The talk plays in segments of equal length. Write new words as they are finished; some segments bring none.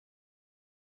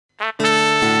He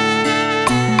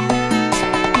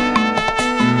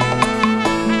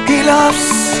loves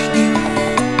you.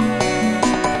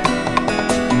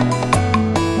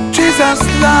 Jesus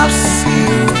loves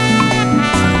you.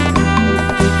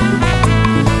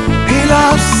 He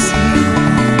loves you.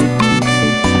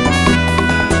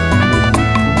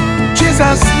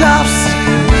 Jesus loves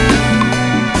you.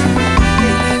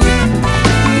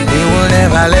 He will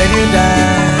never let you down.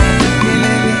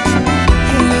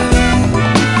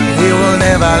 He will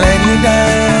never let you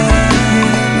down.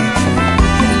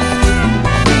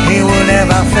 He will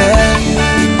never fail you.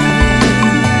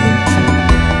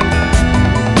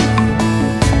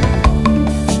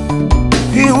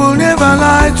 He will never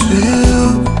lie to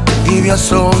you. Give your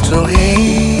soul to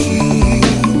Him.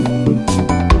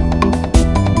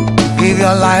 Give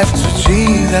your life to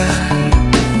Jesus.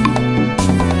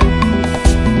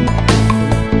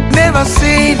 Never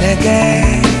sin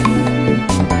again.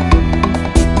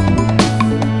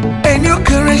 A new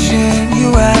creation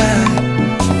you are.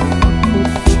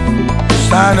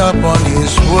 Stand up on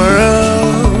His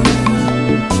word.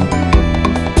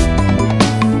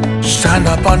 Stand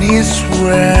up on His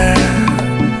word.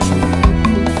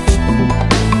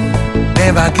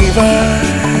 Never give up.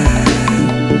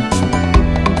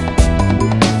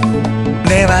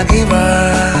 Never give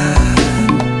up.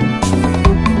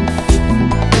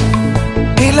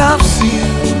 He loves you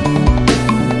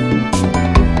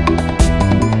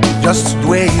just the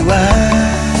way you are.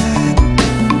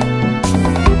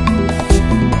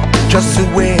 Just the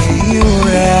way you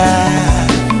are.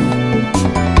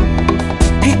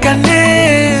 He can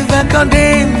never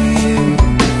condemn you.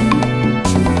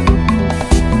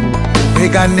 He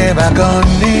can never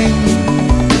condemn you.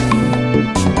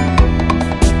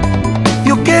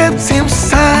 You kept Him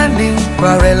standing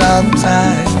for a long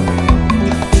time.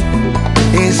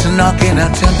 He's knocking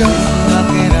at your door,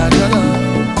 knocking at your door.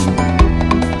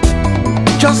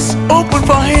 Just open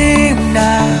for Him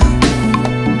now.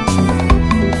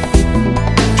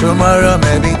 Tomorrow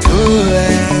may be too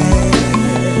late.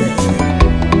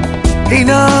 He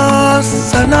knows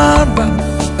the number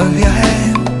of your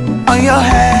hair on your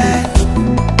head.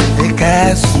 He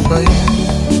cares for you.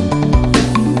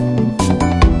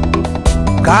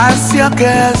 Cast your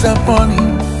cares upon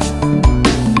Him,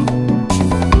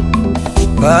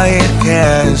 for He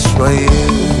cares for you.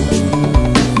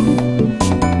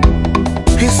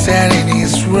 He said in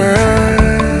His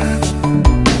word,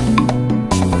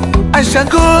 I shall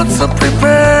go to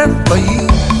prepare for you.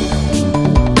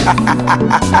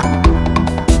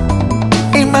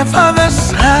 In my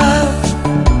Father's house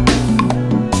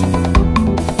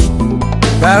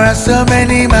there are so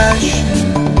many mansions.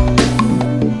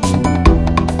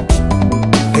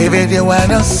 If you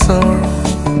want a soul,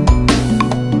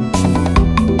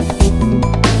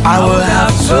 I will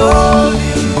have told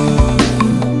you.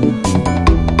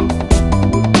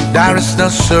 There is no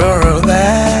sorrow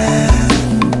there.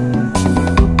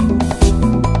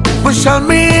 We shall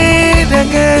meet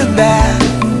again there.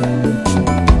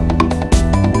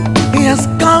 He has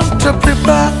come to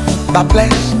prepare the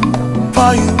place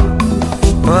for you,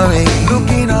 for me,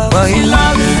 looking up for you.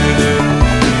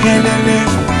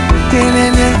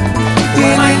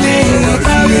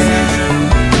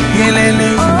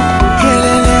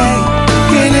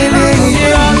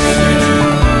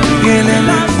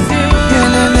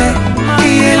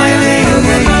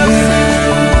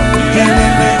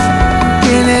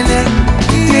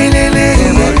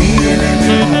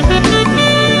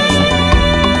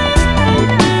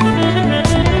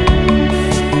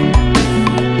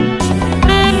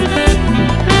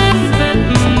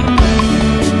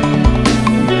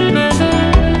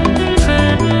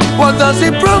 What does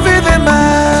it profit a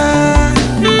man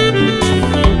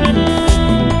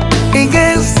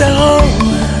against the whole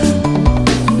world?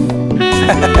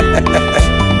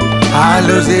 I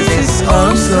loses his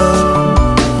own soul.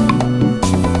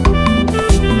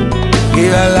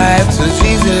 Give a life to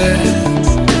Jesus.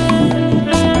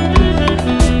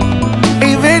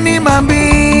 If any man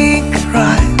be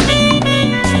Christ,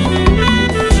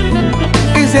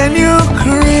 is a new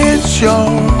creature.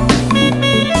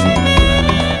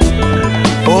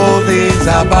 All things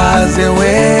are passed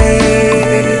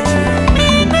away.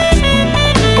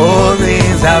 All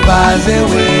things are passed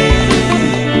away.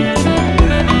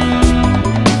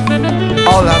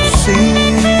 All I've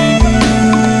seen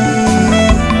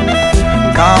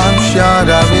come short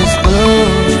of His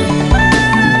glory.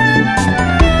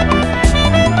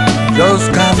 Just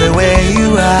come the way you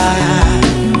are.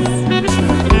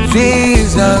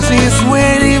 Jesus is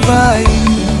waiting for you.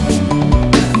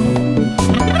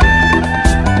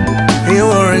 He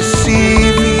will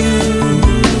receive you.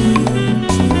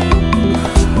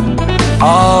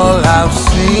 all have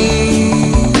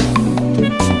seen,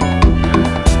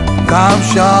 come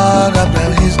short of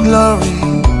His glory.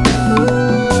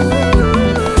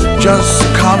 Just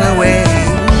come away.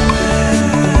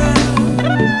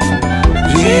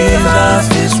 Jesus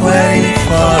is waiting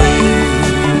for you.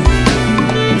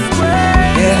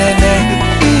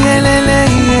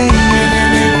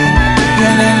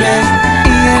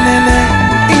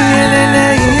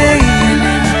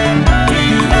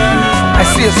 I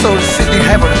see a soul sitting in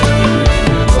heaven,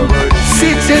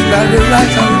 seated by the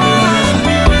right hand.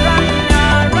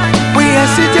 We are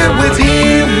seated with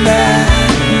Him now.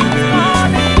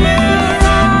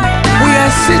 We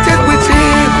are seated with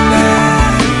Him now.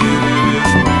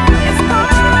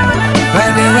 By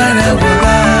the right hand of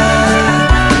God.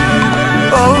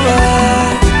 Oh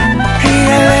Lord,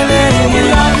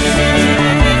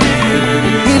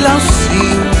 He loves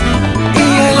you.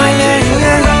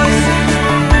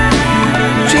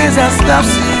 Jesus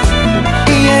loves you.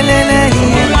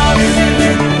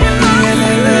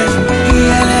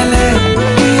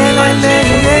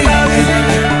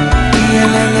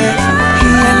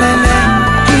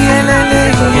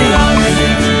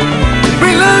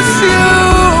 We loves you.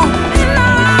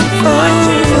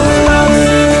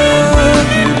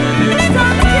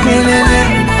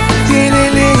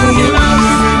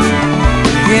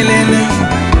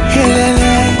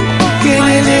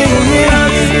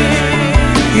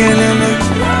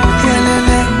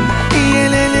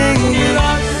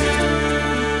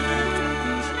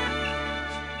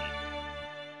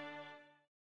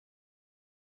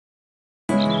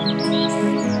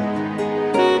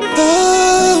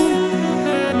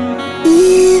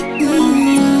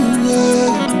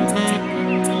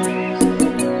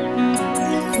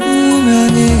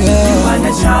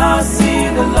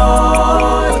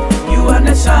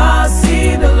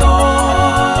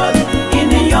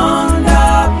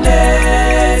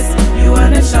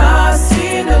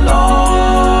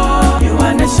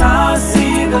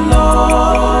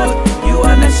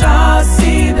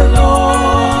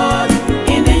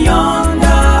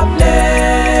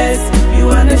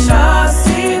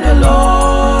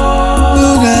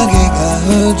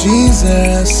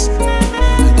 Jesus,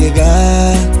 the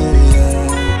God,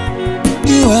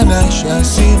 you and I shall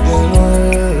see the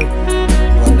Lord,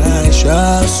 when I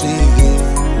shall see Him.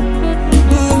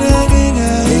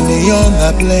 In the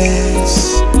yonder place,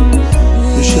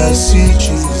 you shall see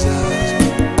Jesus,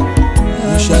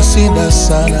 you shall see the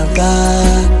Son of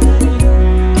God,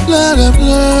 Lord of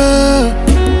love.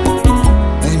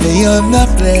 In the yonder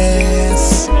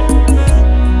place,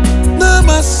 no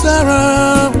more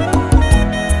sorrow,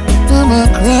 no more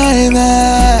crying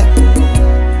there,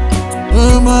 no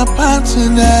more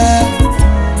panting there,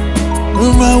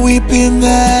 no more weeping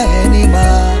there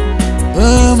anymore,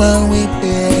 no more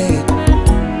weeping.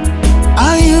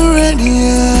 Are you ready?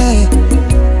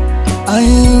 Are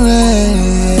you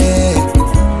ready?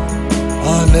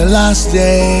 On the last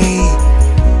day,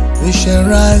 we shall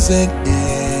rise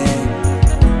again.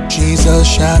 Jesus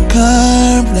shall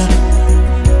come now.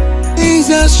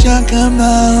 Jesus shall come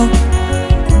now.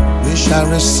 We shall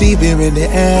receive Him in the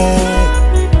air.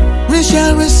 We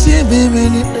shall receive Him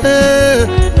in the air.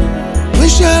 We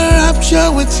shall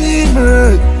rapture with Him.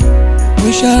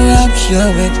 We shall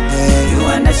rapture with Him. You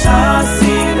and I shall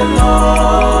see the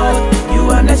Lord. You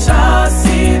and I shall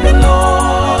see the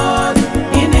Lord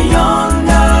in a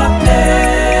yonder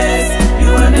place.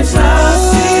 You and I shall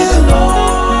see the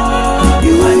Lord.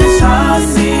 You and I shall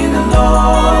see the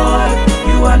Lord.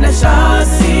 You and I shall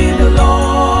see the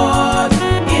Lord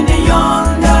in a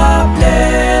yonder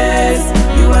place.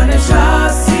 You and I shall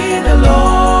see the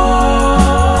Lord.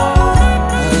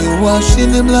 Are you washed in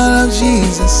the blood of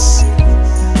Jesus?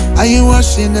 Are you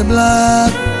washed in the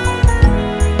blood?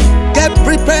 Get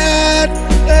prepared,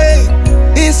 hey,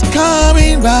 He's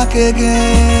coming back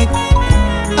again.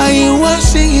 Are you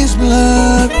washing His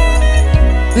blood?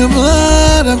 The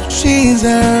blood of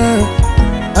Jesus.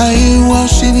 Are you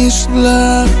washing His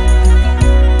blood?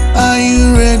 Are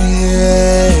you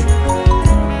ready?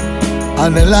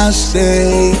 On the last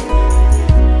day,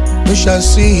 we shall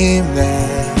see Him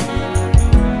there.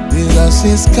 Jesus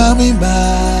is coming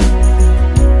back.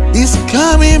 He's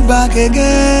coming back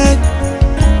again.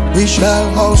 We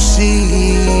shall all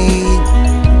see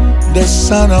the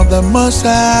Son of the Most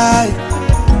High.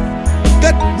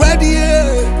 Get ready,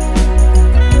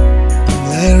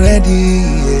 get ready.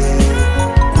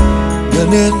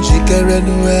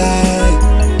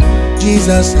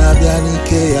 Jesus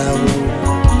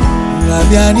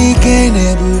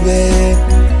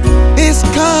is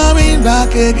coming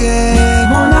back again.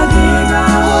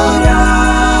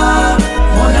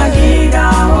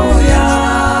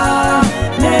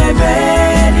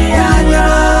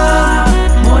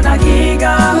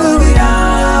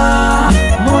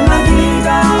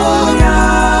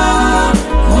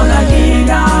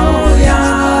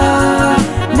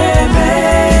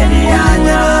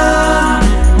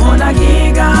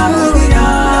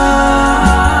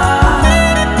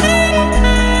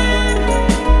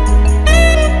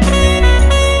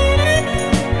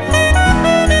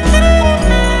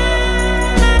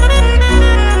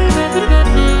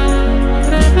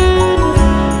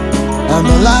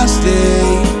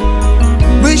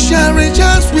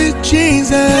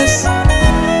 Jesus.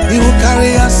 He will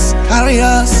carry us,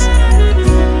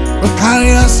 will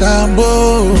carry us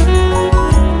above.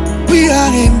 We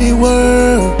are in the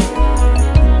world,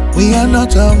 we are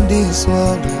not of this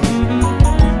world.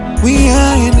 We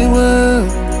are in the world,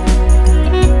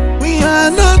 we are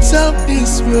not of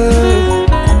this world.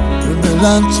 We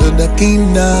belong to the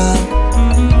kingdom,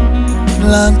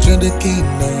 belong to the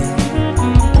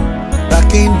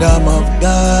kingdom of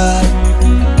God.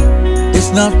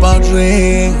 It's not about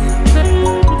rain.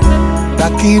 The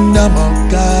kingdom of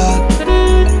God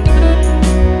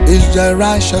is the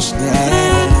righteousness.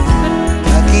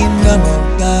 The kingdom of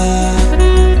God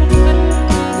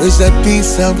is the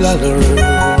peace of the Lord.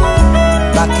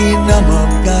 The kingdom of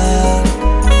God,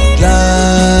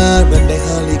 love in the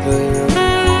Holy Ghost,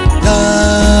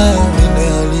 love in the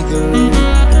Holy Ghost,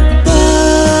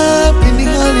 love in the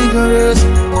Holy Ghost,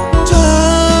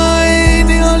 joy in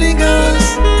the Holy Ghost,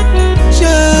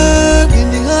 joy in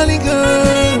the Holy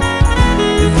Ghost.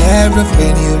 In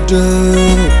everything you do,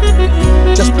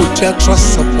 just put your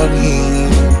trust upon Him.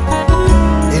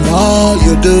 In all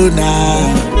you do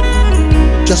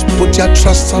now, just put your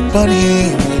trust upon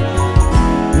Him.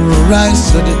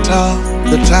 Rise to the top,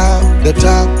 the top, the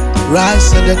top.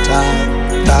 Rise to the top,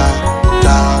 top,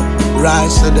 top.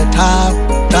 Rise to the top,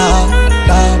 top,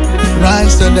 top.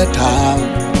 Rise to the top.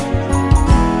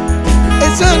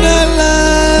 It's on a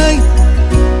line.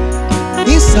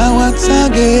 It's our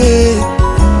target.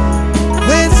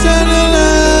 It's on a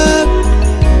line.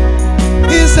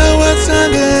 It's our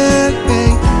target.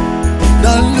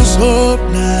 Don't lose hope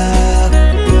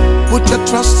now. Put your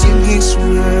trust in His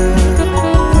word.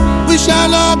 We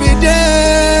shall all be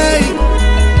there.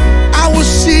 I will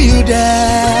see you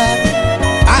there.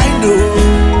 I know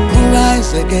we'll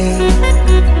rise again.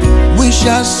 We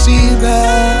shall see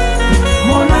that.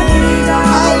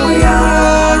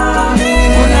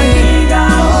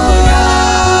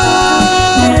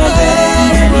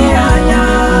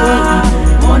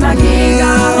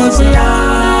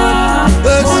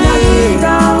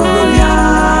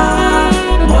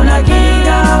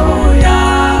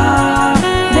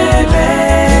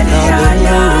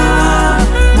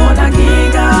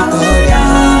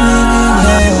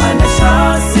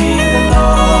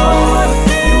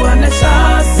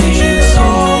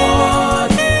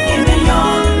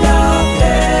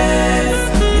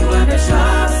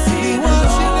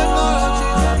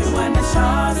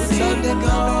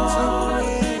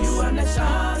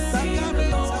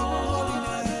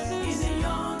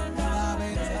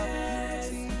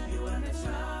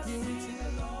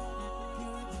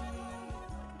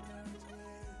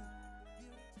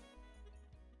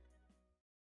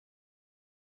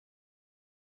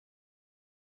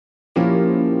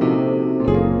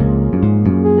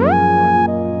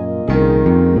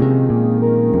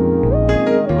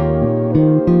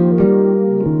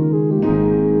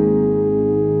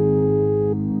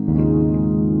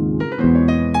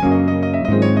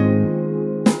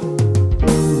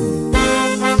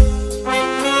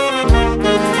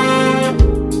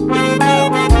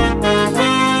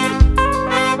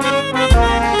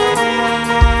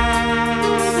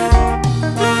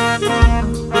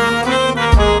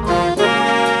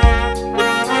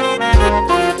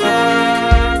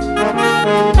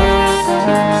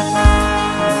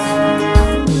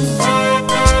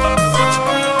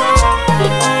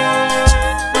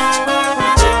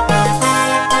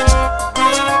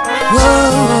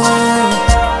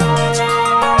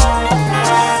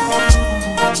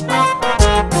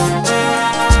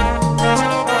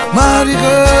 Mighty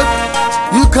God,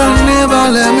 you can never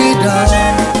let me down.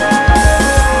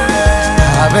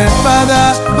 I have a Father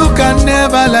who can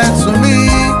never lie to me,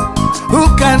 who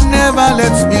can never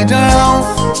let me down,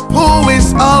 who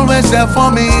is always there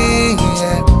for me.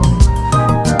 Yeah.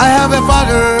 I have a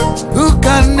Father who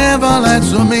can never lie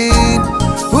to me,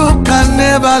 who can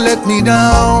never let me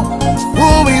down,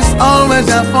 who is always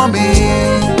there for me.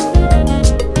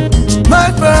 My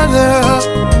Father,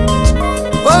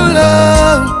 oh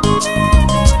Lord,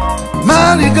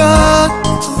 mighty God,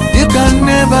 you can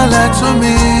never lie to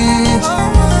me.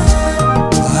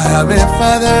 I have a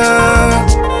Father,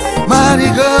 mighty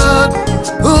God,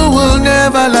 who will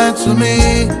never lie to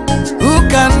me, who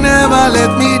can never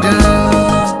let me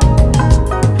down.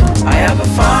 I have a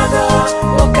Father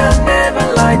who can never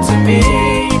lie to me,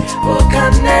 who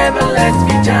can never let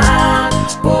me down,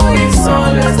 who is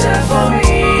always there for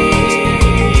me.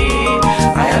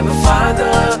 I have a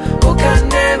Father who can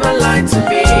never lie to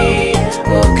me,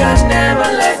 who can never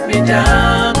let me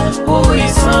down, who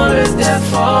is always there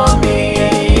for me.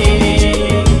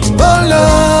 Oh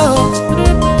Lord,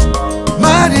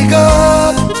 mighty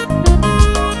God,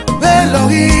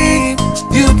 Elohim,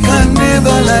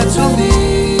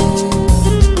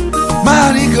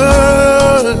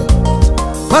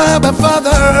 have a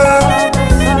Father.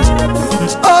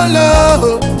 Oh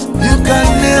Lord, you can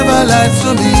never lie to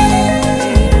me.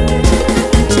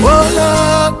 Oh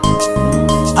Lord,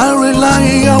 I rely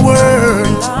on your word.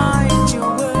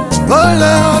 Oh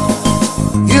Lord,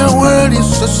 your word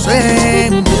is the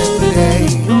same every day.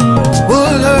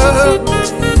 Oh Lord,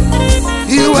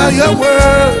 you are your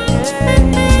word.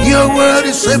 Your word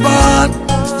is a bond.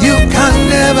 You can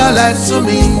never lie to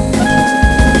me.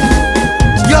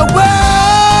 Your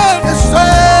word is the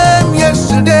same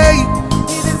yesterday,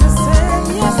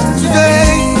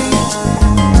 today,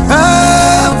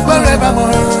 and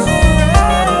forevermore.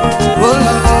 Oh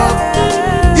Lord,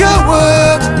 your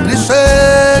word is the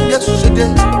same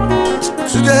yesterday,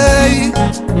 today,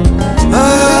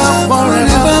 and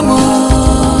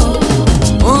forevermore.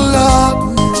 Oh Lord,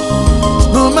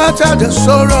 no matter the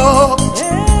sorrow,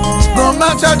 no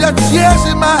matter the tears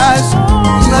in my eyes,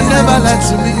 you never lie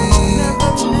to me.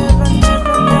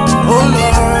 Oh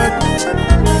Lord,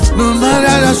 no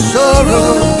matter the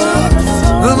sorrow,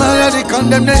 no matter the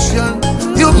condemnation,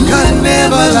 you can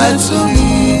never lie to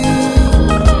me.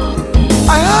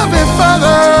 I have a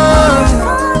Father,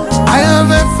 I have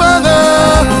a Father,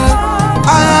 I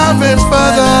have a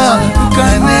Father who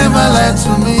can never lie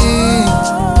to me.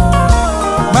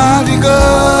 Mighty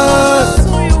God,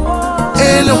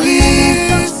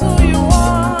 Elohim,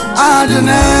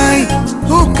 Adonai,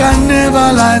 who can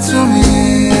never lie to me.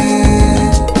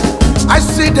 I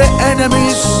see the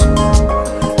enemies,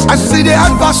 I see the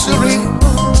adversary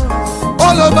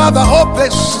all over the whole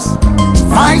place,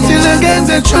 fighting against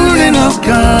the children of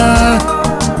God.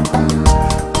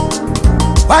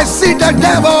 I see the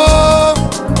devil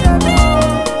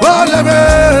all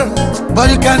over, but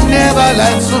you can never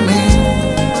lie to me.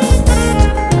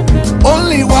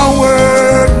 Only one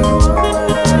word,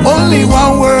 only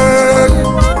one word,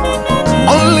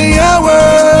 only a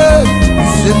word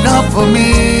is enough for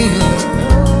me.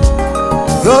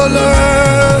 Your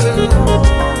Lord,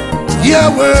 your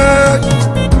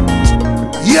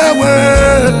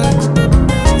word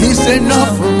is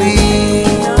enough for me.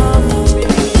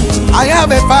 I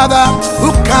have a Father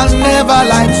who can never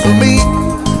lie to me,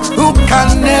 who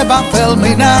can never fail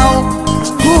me now,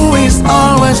 who is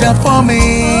always there for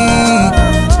me.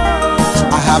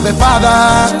 I have a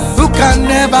Father who can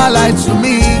never lie to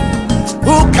me,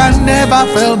 who can never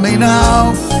fail me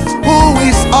now, who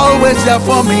is always there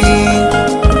for me.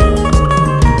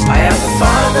 I have a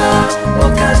Father who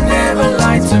can never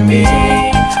lie to me,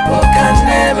 who can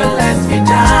never let me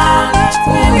down,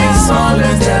 who is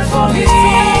always there for me.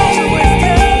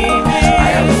 I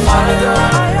have a Father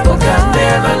who can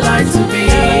never lie to me,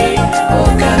 who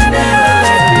can never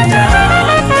let me down,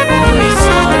 who is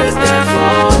always there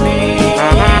for me.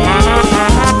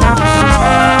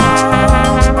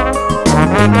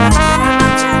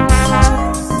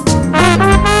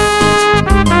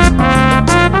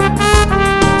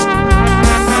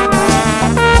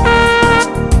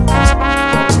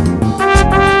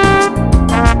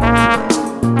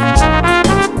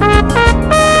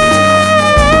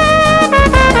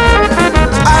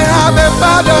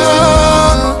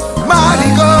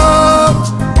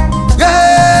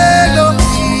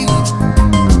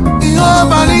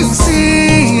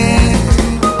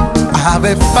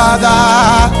 Father,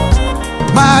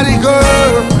 mighty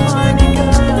God,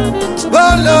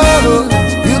 oh Lord,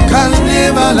 you can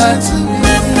never lie to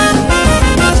me.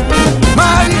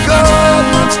 Mighty God,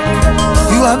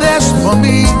 you are there for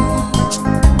me,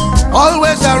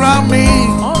 always around me,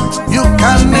 you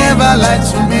can never lie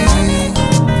to me.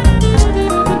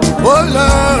 Oh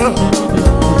Lord,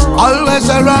 always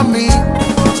around me,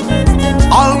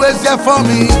 always there for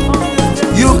me,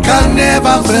 you can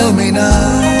never fail me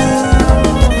now.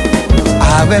 I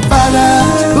have a Father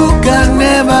who can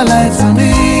never lie to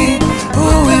me,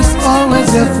 who is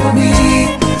always there for me,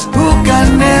 who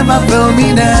can never fail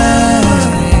me now.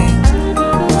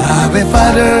 I have a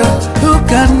Father who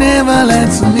can never lie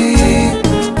to me,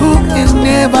 who can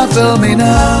never fail me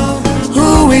now,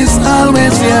 who is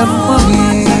always there for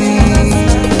me.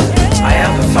 I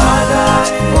have a Father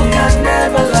who can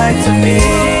never lie to me,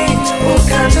 who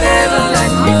can never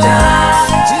let me down,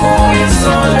 who is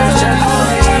always there for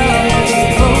me.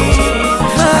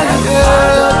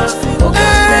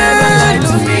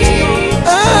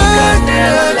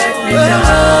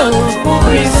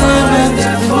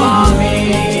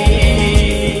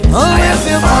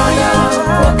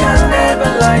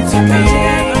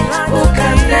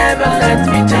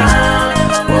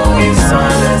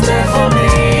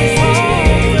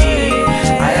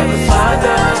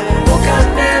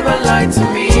 To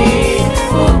me,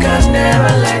 who can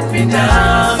never let me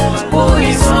down.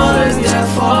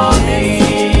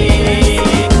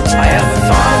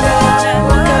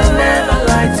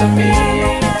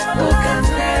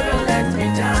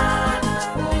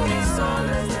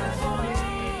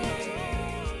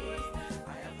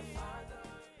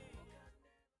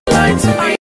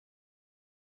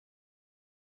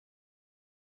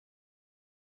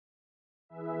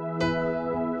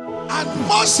 And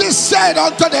Moses said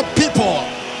unto the people,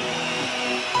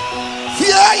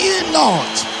 fear ye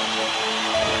not,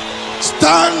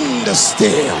 stand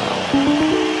still,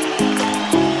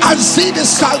 and see the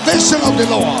salvation of the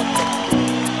Lord,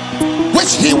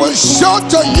 which he will show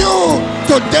to you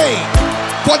today.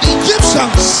 For the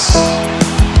Egyptians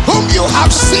whom you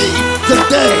have seen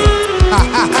today,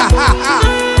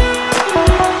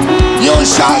 you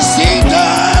shall see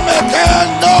them again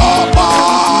no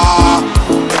more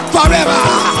forever.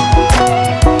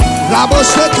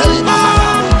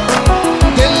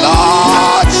 The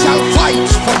Lord shall fight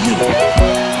for you.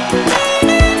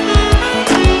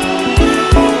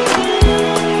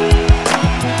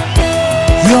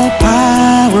 Your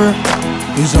power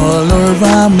is all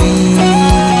over me.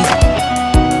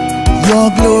 Your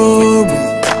glory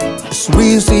is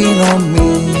risen on me.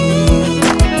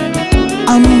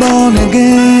 I'm born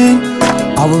again,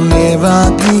 I will never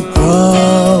give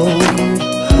up.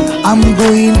 I'm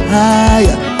going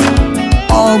higher,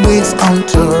 always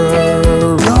until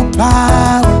your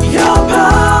power. Your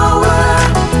power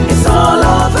is all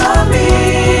over me.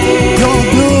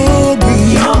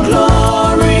 Your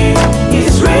glory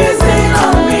is risen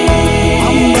on me.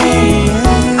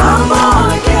 I'm born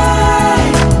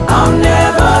again, I'll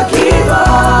never give up.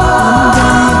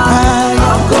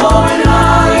 I'm going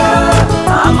higher,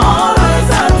 I'm always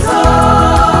on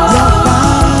top.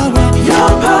 Your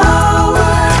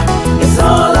power is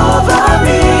all over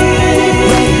me.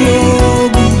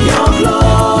 Your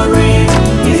glory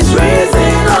is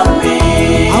risen on me.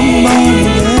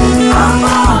 I'm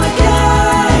born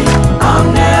again, I'll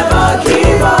never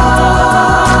give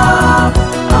up.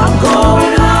 I'm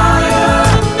going higher,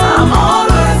 I'm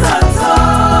always on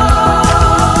top.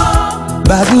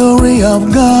 The glory of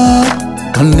God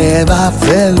can never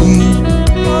fail you.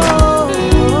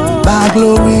 The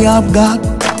glory of God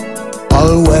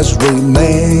always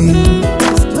remains.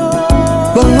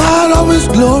 The light of His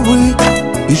glory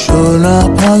is shown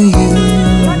upon you.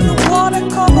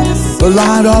 The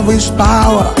light of His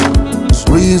power is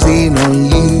risen on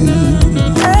you.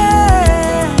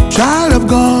 Child of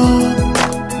God,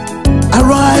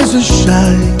 arise and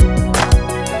shine.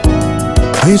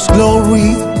 His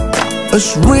glory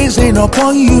is risen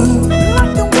upon you.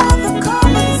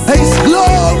 His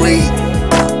glory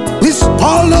is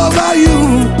all over you.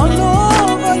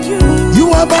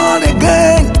 You are born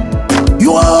again,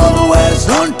 you are always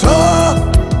on top.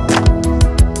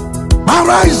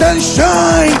 Arise and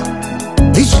shine,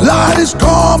 His light is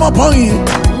come upon you.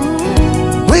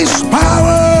 His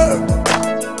power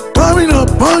coming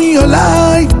upon your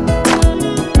life.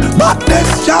 Darkness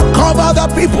shall cover the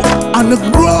people, and the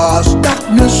gross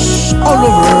darkness all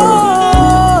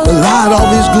over. The light of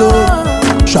His glory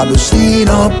shall be seen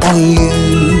upon you.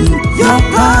 Your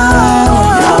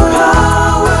power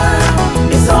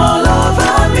is all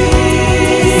over me.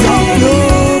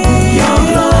 Your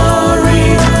glory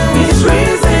is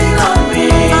risen on me.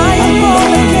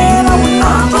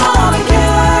 I'm born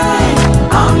again,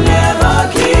 I'll never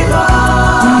give up.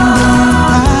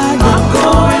 I'm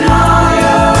going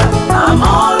higher, I'm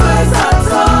always on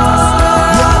top.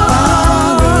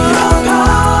 Your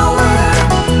power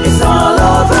is all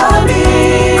over me.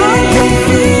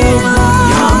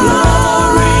 Your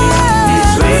glory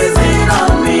is risen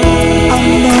on me.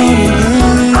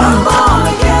 I'm born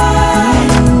again,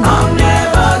 I'll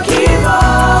never give up.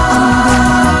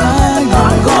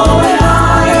 I'm going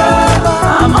higher,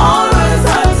 I'm always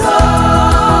on top.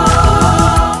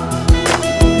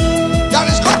 There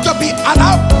is going to be an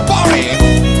outpouring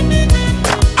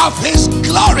of His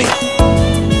glory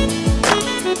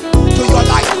to your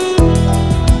life,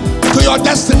 to your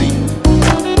destiny,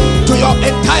 to your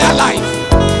entire life,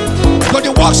 to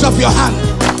the works of your hand,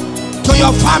 to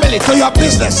your family, to your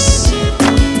business.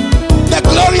 The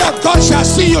glory of God shall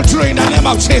see you through in the name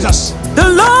of Jesus. The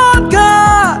Lord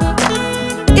God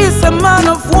is a man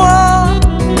of war,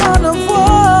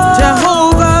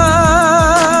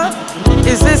 Jehovah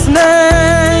is His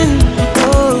name.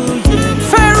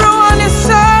 Pharaoh and his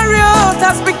chariot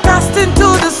has been cast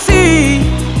into the sea.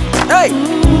 Hey,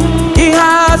 He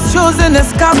has chosen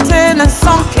His captain and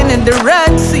sunken in the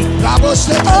Red Sea.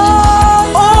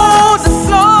 Oh, the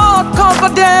flood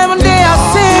covered them and they are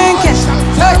sinking.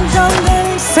 Hey,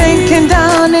 sinking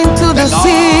down into the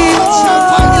sea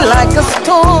like a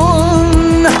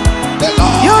stone.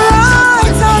 You're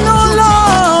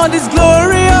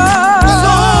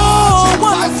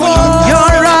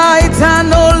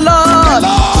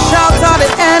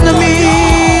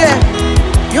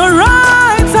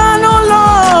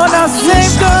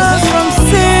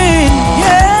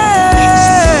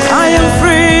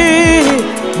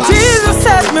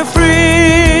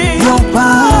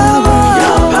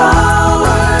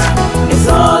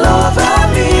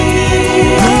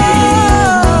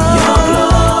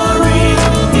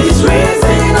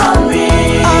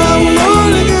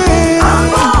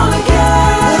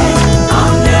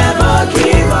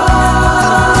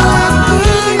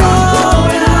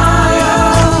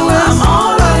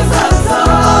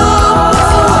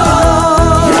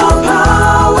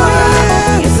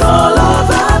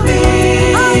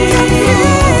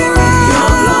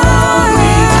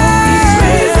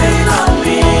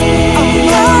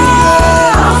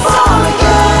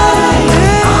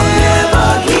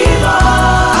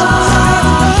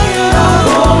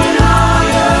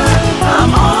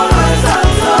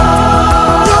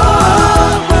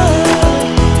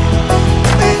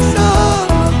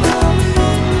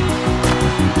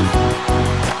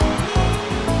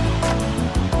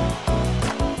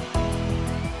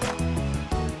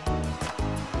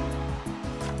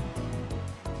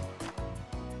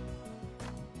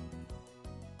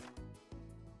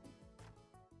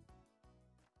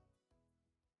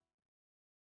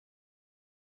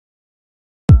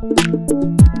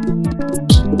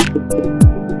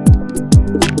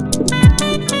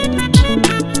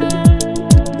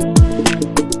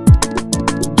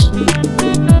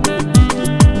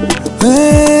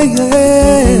Hey,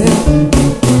 yeah.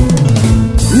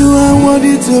 You are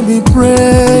worthy to be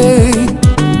praised.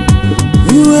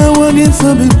 You are worthy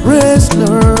to be praised,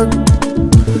 Lord.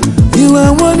 You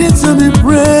are worthy to be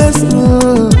praised,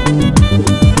 Lord.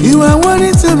 You are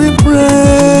worthy to be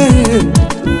praised.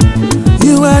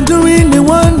 You are doing the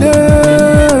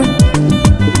wonders.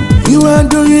 You are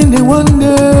doing the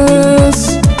wonders.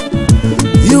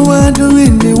 You are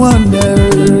doing the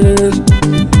wonders.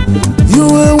 You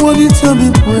are worthy to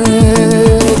be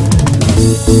praised.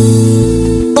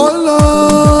 Oh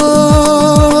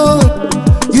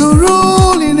Lord, you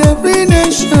rule in every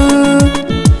nation.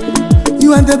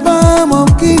 You are the balm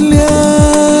of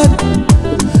Gilead.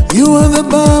 You are the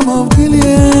balm of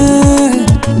Gilead.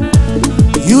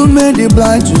 You made the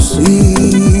blind to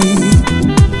see.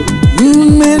 You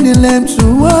made the lame to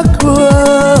walk.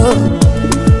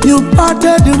 You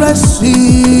parted the Red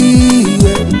Sea.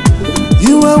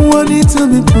 You are worthy to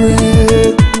be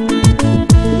praised.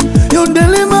 You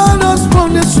delivered us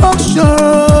from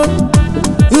destruction.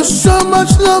 You so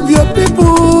much love your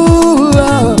people.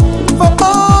 For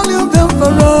all you've done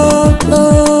for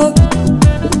us,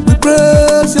 we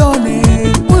praise your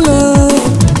name, oh Lord.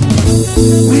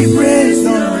 We praise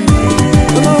your name,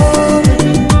 oh Lord,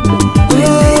 oh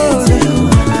Lord,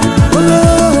 oh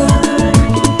Lord,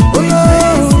 oh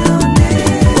Lord,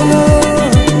 oh Lord,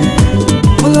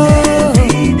 oh Lord,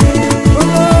 oh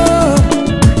Lord.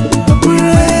 I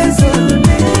praise your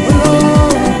name, oh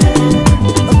Lord.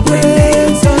 I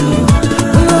praise your name,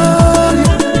 oh Lord.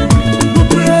 I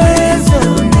praise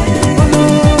your name, oh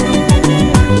Lord.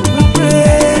 I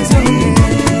praise your name,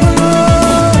 oh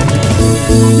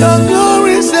Lord. Your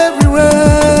glory is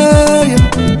everywhere.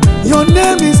 Your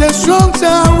name is a strong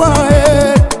tower.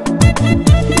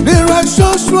 The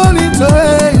righteous run into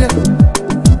it.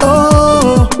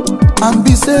 Oh, and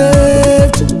be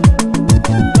saved.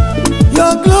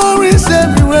 Your glory is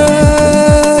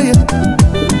everywhere.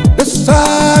 The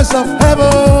stars of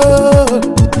heaven,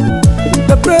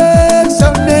 the praise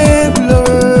of name,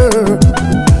 Lord.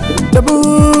 The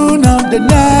moon of the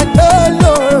night, oh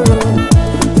Lord.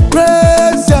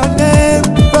 Praise your name,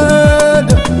 bird.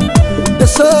 The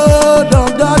soul of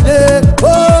the day,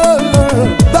 oh Lord.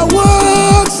 The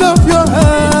works of your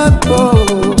hand,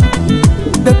 oh.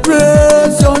 They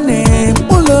praise your name,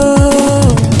 oh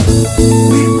Lord.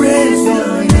 We praise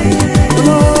your name, oh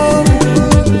Lord.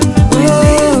 Oh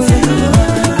Lord,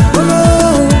 oh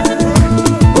Lord,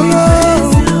 oh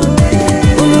Lord,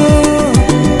 oh Lord,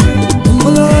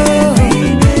 oh Lord,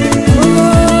 oh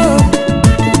Lord.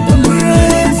 I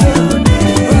praise your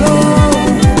name, oh Lord.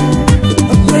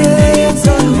 I praise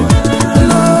your name, oh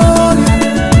Lord.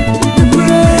 I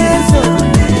praise your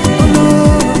name, oh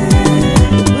Lord.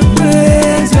 I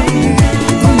praise your name,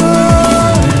 oh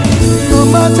Lord. No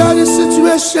matter the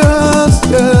situations,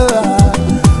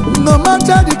 no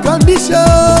matter the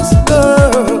conditions,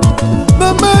 no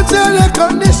matter the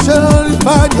condition, you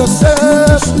find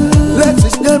yourself. Let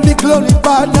His name be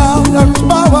glorified now. There is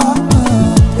power,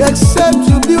 except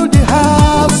you build the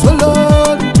house, oh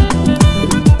Lord.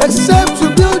 Except you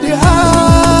build the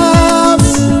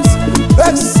house,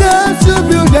 except you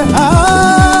build the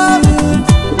house,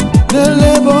 the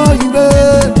labor you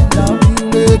made, now you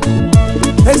made.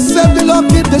 Except the Lord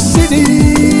keep the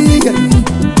city,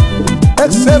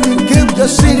 except you keep the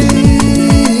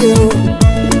city,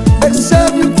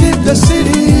 except you keep the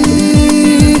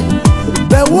city.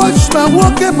 The watchman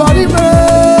walk about the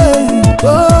rain,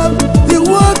 oh, you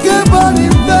walk about the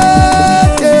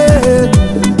rain,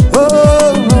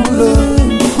 oh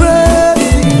Lord,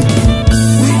 praise Him.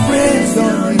 We praise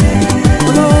your name,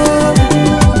 oh Lord,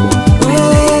 oh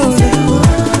Lord,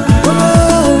 oh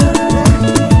Lord,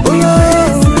 oh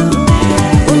Lord,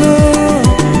 oh Lord,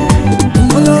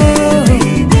 oh Lord,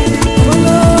 oh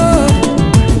Lord.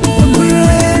 I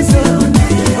praise your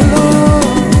name, oh Lord.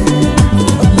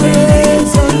 I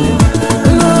praise your name,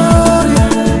 oh Lord.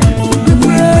 I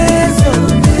praise your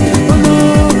name, oh Lord.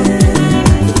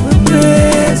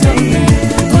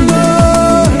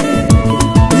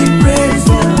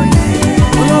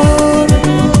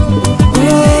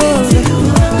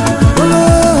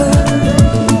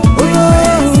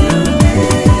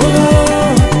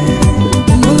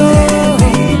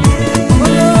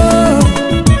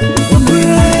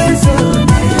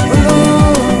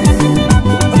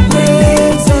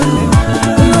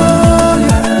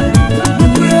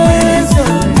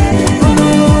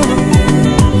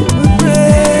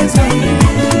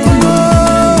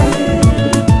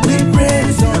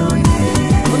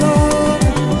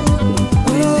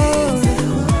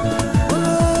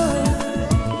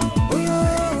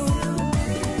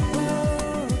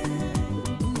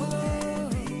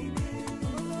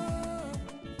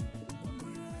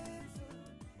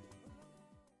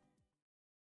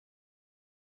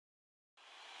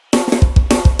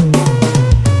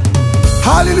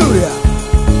 Hallelujah.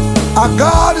 Our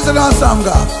God is an awesome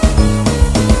God.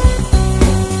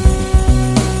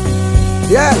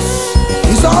 Yes,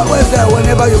 He's always there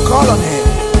whenever you call on Him.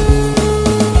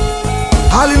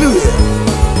 Hallelujah.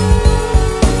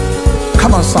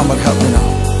 Come on, somebody help me now.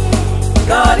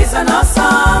 God is an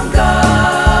awesome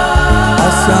God.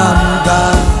 Awesome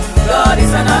God. God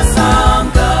is an awesome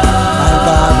God. My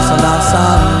God is an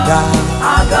awesome God.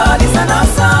 Our God is an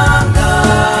awesome God.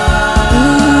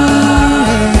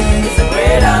 He's a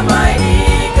great and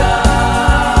mighty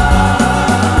God.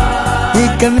 He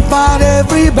can fight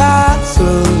every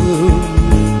battle.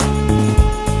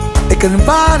 He can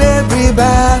fight every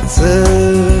battle.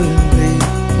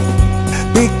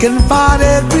 He can fight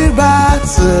every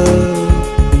battle.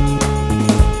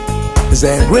 He's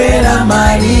a great and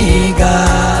mighty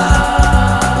God.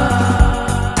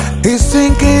 He's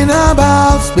thinking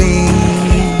about me.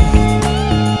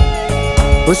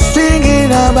 We're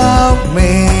singing about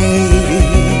me.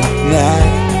 Yeah.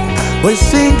 We're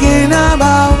singing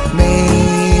about me.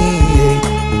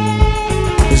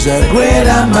 He's a great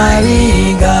and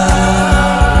mighty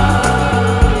God.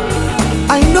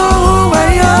 I know who I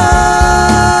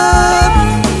am.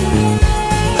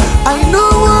 I know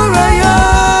where I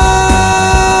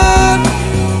am.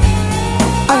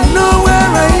 I know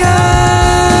where I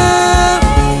am.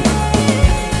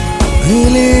 He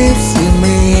lives in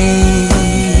me.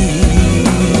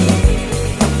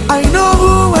 I know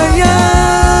who I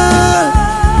am.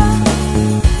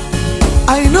 I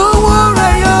know where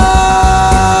I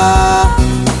am.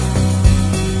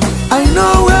 I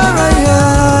know where I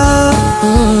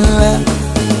am.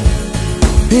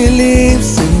 He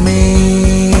lives in me.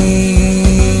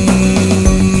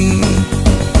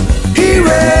 He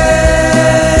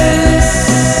reigns.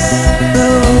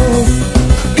 Oh,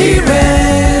 He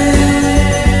reigns.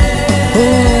 Oh,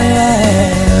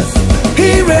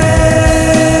 He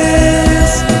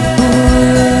reigns.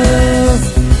 Oh,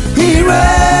 He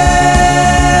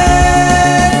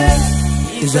reigns.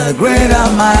 He's a great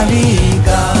and mighty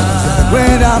God. He's a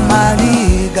great and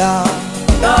mighty God.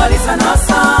 God is an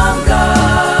awesome God.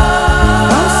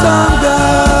 Awesome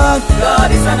God.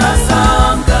 God is an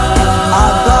awesome God.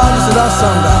 Our God is an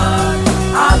awesome God.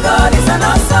 Our God is an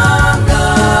awesome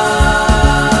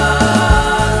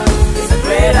God. He's a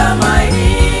great and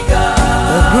mighty God.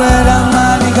 The great and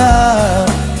mighty God.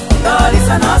 God is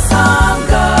an awesome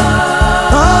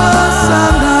God.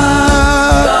 Awesome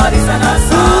God. God is an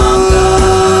awesome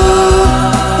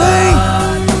God. Hey,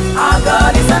 Our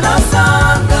God is an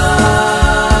awesome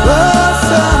God.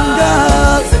 awesome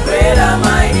God. He's a great and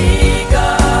mighty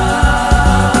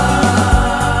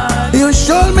God. You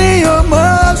showed me your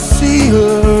mercy.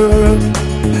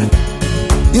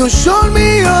 You showed me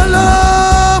your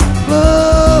love.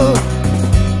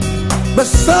 But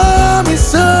some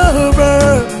is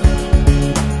over.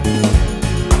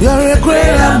 You're a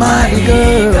great and mighty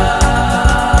God.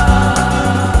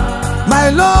 My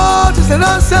Lord is an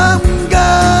awesome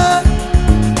God.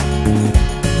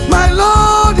 My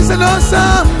Lord is an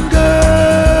awesome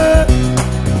God.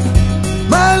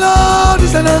 My Lord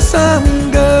is an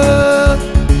awesome God.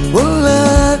 Oh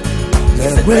Lord,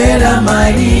 the great and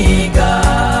mighty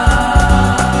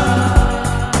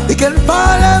God. He can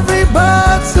fight every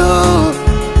battle.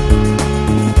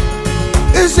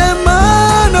 He's a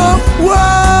man of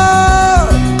war.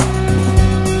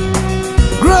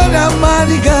 Great and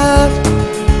mighty God.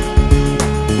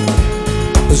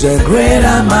 He's a great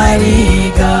and mighty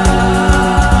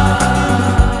God.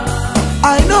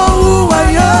 I know who I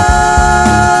am.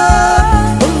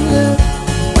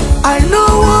 I know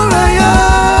where I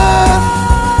am.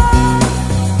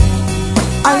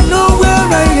 I know where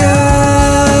I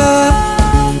am.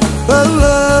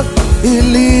 Oh, He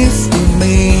lives in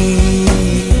me.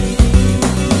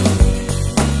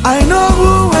 I know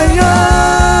who I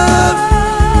am.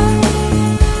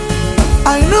 I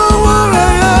know where I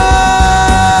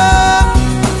am.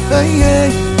 Yeah.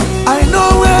 I know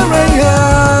where I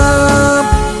am.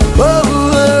 Oh,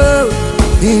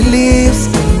 He lives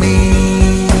in me.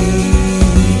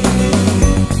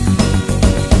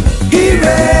 He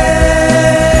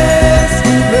reigns.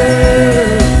 He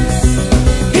reigns.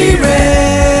 He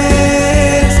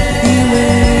reigns. He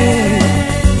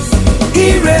reigns. He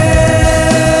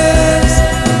reigns.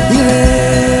 He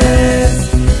reigns.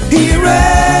 He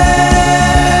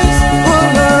reigns. Oh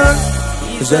Lord,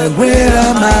 He's a great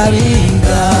and mighty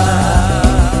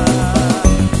God.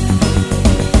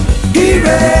 He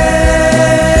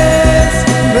reigns.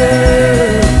 He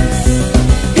reigns.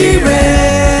 He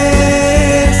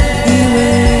reigns. He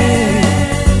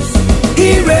reigns. He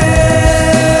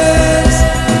reigns.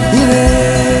 He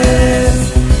reigns.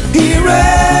 He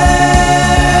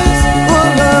reigns.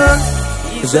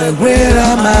 He's a great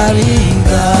and mighty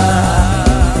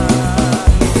God.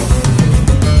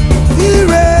 He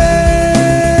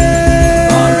reigns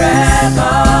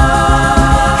forever.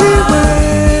 He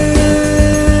reigns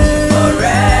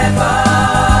Forever.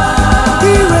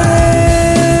 He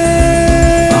reigns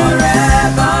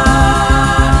Forever.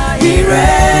 He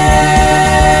reigns.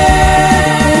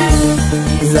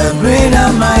 He's a great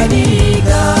and mighty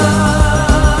God.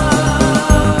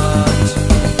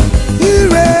 He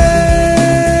reigns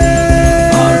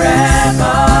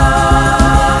Forever.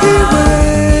 He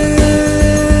reigns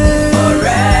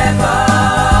Forever.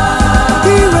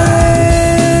 He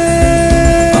reigns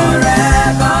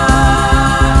Forever.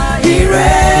 He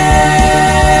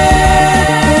reigns.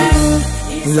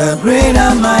 He's a great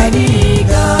and mighty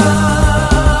God.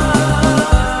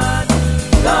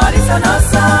 God is an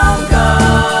awesome God.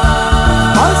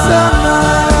 Awesome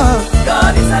God.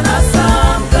 God is an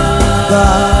awesome God.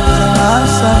 God is an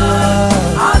awesome God.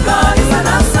 Our God is an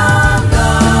awesome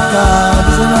God. God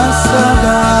is an awesome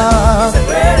God. He's a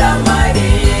great and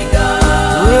mighty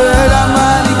God. Great and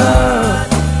mighty God.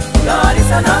 God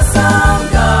is an awesome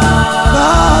God.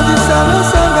 God is an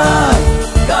awesome God.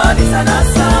 God is an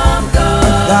awesome God.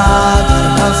 God is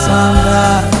an awesome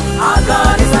God. Our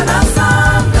God is an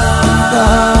awesome God.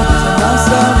 God is an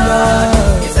awesome God.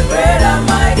 He's a great and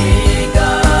mighty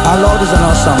God. Our Lord is an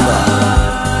awesome God.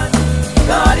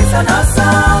 God is an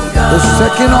awesome God. He's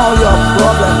taking all your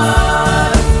problems.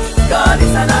 God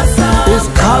is an awesome He's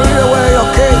carrying away your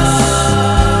case.